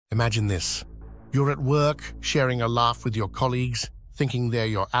Imagine this. You're at work, sharing a laugh with your colleagues, thinking they're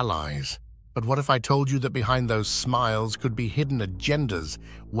your allies. But what if I told you that behind those smiles could be hidden agendas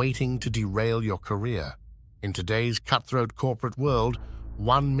waiting to derail your career? In today's cutthroat corporate world,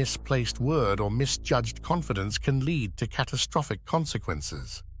 one misplaced word or misjudged confidence can lead to catastrophic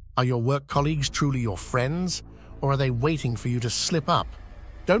consequences. Are your work colleagues truly your friends, or are they waiting for you to slip up?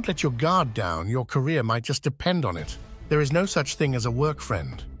 Don't let your guard down. Your career might just depend on it. There is no such thing as a work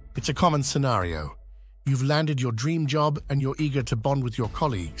friend. It's a common scenario. You've landed your dream job and you're eager to bond with your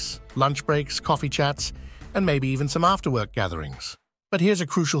colleagues. Lunch breaks, coffee chats, and maybe even some after-work gatherings. But here's a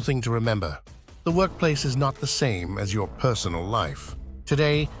crucial thing to remember. The workplace is not the same as your personal life.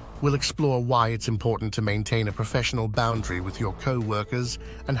 Today, we'll explore why it's important to maintain a professional boundary with your co-workers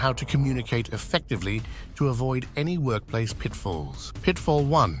and how to communicate effectively to avoid any workplace pitfalls. Pitfall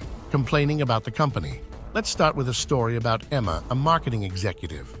 1. Complaining about the company. Let's start with a story about Emma, a marketing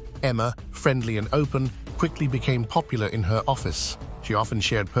executive. Emma, friendly and open, quickly became popular in her office. She often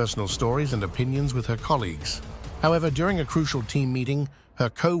shared personal stories and opinions with her colleagues. However, during a crucial team meeting, her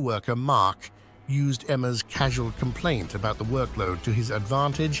co-worker Mark used Emma's casual complaint about the workload to his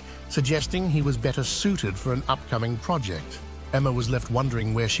advantage, suggesting he was better suited for an upcoming project. Emma was left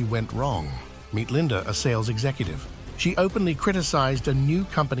wondering where she went wrong. Meet Linda, a sales executive. She openly criticized a new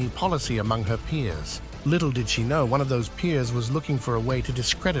company policy among her peers. Little did she know one of those peers was looking for a way to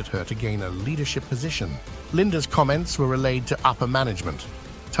discredit her to gain a leadership position. Linda's comments were relayed to upper management,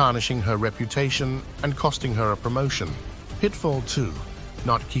 tarnishing her reputation and costing her a promotion. Pitfall 2.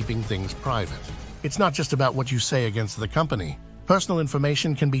 Not keeping things private. It's not just about what you say against the company. Personal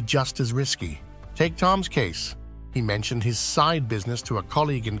information can be just as risky. Take Tom's case. He mentioned his side business to a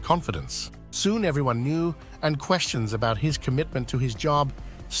colleague in confidence. Soon everyone knew, and questions about his commitment to his job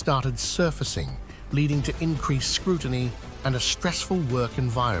started surfacing, leading to increased scrutiny and a stressful work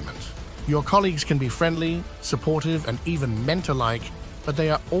environment. Your colleagues can be friendly, supportive, and even mentor-like, but they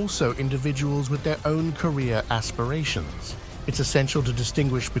are also individuals with their own career aspirations. It's essential to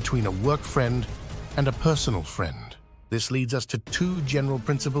distinguish between a work friend and a personal friend. This leads us to 2 general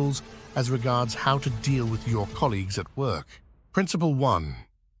principles as regards how to deal with your colleagues at work. Principle 1.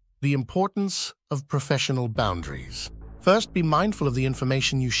 The importance of professional boundaries. First, be mindful of the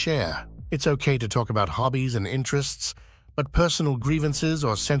information you share. It's okay to talk about hobbies and interests, but personal grievances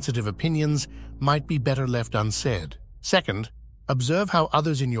or sensitive opinions might be better left unsaid. Second, observe how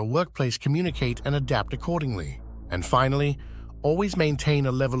others in your workplace communicate and adapt accordingly. And finally, always maintain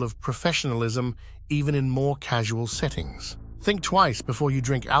a level of professionalism even in more casual settings. Think twice before you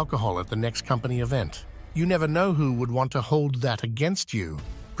drink alcohol at the next company event. You never know who would want to hold that against you.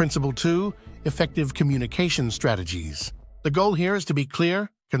 Principle 2. Effective communication strategies. The goal here is to be clear,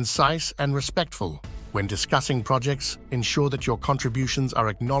 concise, and respectful. When discussing projects, ensure that your contributions are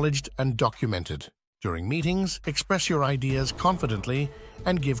acknowledged and documented. During meetings, express your ideas confidently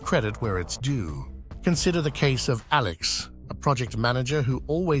and give credit where it's due. Consider the case of Alex, a project manager who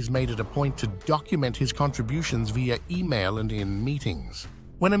always made it a point to document his contributions via email and in meetings.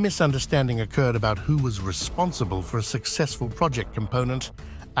 When a misunderstanding occurred about who was responsible for a successful project component,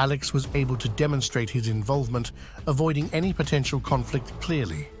 Alex was able to demonstrate his involvement, avoiding any potential conflict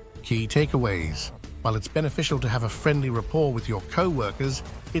clearly. Key takeaways. While it's beneficial to have a friendly rapport with your co-workers,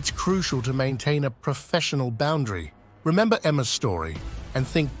 it's crucial to maintain a professional boundary. Remember Emma's story and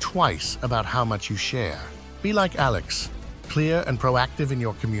think twice about how much you share. Be like Alex, clear and proactive in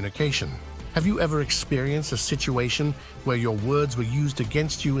your communication. Have you ever experienced a situation where your words were used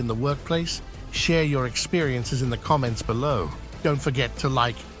against you in the workplace? Share your experiences in the comments below. Don't forget to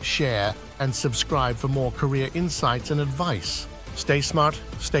like, share, and subscribe for more career insights and advice. Stay smart,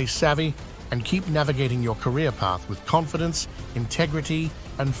 stay savvy, and keep navigating your career path with confidence, integrity,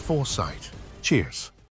 and foresight. Cheers.